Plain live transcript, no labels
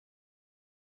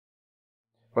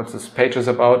What this page is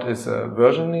about is a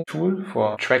versioning tool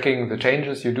for tracking the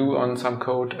changes you do on some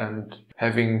code and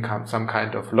having some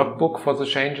kind of logbook for the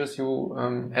changes you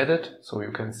added. So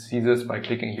you can see this by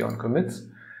clicking here on commits.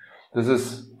 This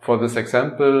is, for this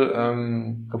example,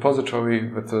 repository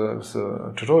with the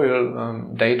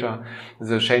tutorial data,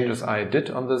 the changes I did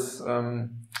on this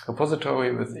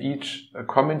repository. With each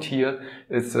comment here,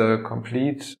 it's a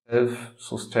complete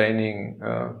self-sustaining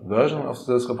version of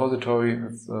this repository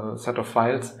with a set of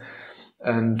files.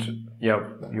 And yeah,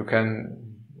 you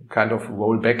can kind of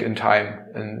roll back in time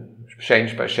and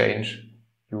change by change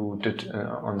you did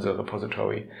on the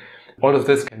repository. All of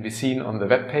this can be seen on the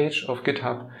web page of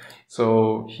GitHub.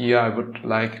 So here I would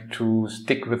like to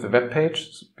stick with the web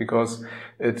page because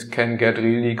it can get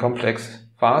really complex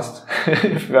fast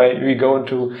if we go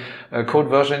into code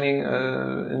versioning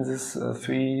in this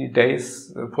 3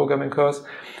 days programming course.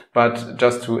 But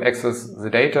just to access the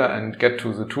data and get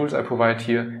to the tools I provide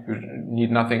here, you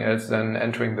need nothing else than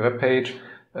entering the web page.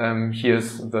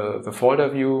 Here's the folder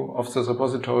view of this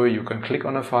repository. You can click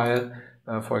on a file,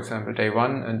 for example, day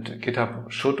 1, and GitHub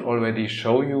should already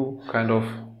show you kind of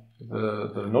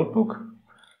the notebook,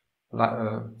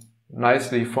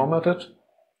 nicely formatted.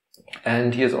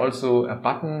 And here's also a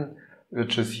button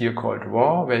which is here called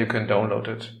raw, where you can download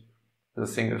it, the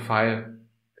single file.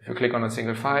 If you click on a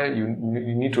single file, you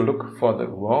need to look for the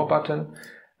raw button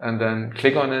and then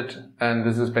click on it. And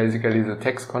this is basically the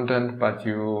text content, but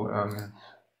you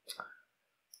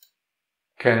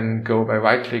can go by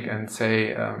right click and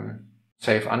say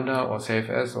save under or save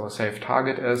as or save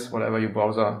target as, whatever your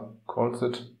browser calls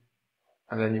it.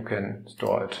 And then you can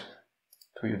store it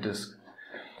to your disk.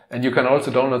 And you can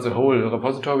also download the whole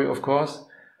repository, of course.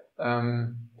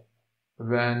 When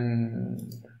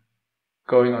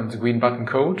going on the green button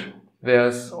code,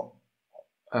 there's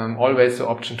always the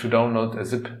option to download a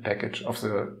zip package of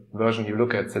the version you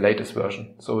look at, the latest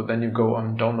version. So then you go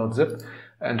on download zip,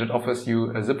 and it offers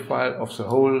you a zip file of the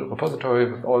whole repository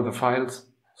with all the files.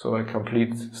 So a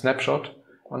complete snapshot,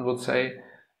 one would say,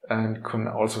 and can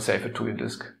also save it to your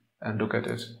disk and look at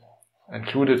it.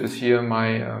 Included is here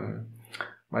my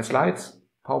slides,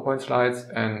 PowerPoint slides,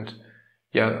 and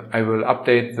yeah, I will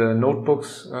update the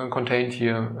notebooks contained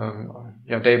here,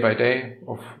 day by day.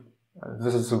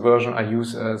 This is the version I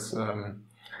use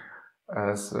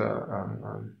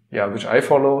which I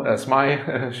follow as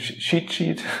my cheat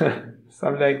sheet,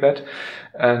 something like that.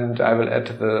 And I will add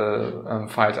the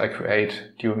files I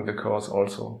create during the course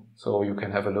also, so you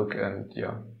can have a look and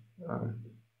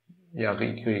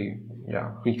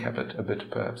recap it a bit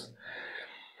perhaps.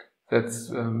 That's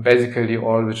basically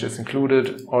all which is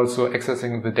included. Also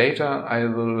accessing the data, I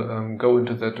will go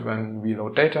into that when we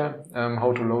load data,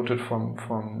 how to load it from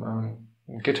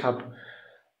GitHub.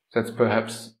 That's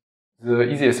perhaps the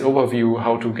easiest overview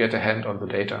how to get a hand on the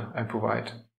data I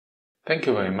provide. Thank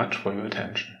you very much for your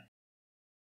attention.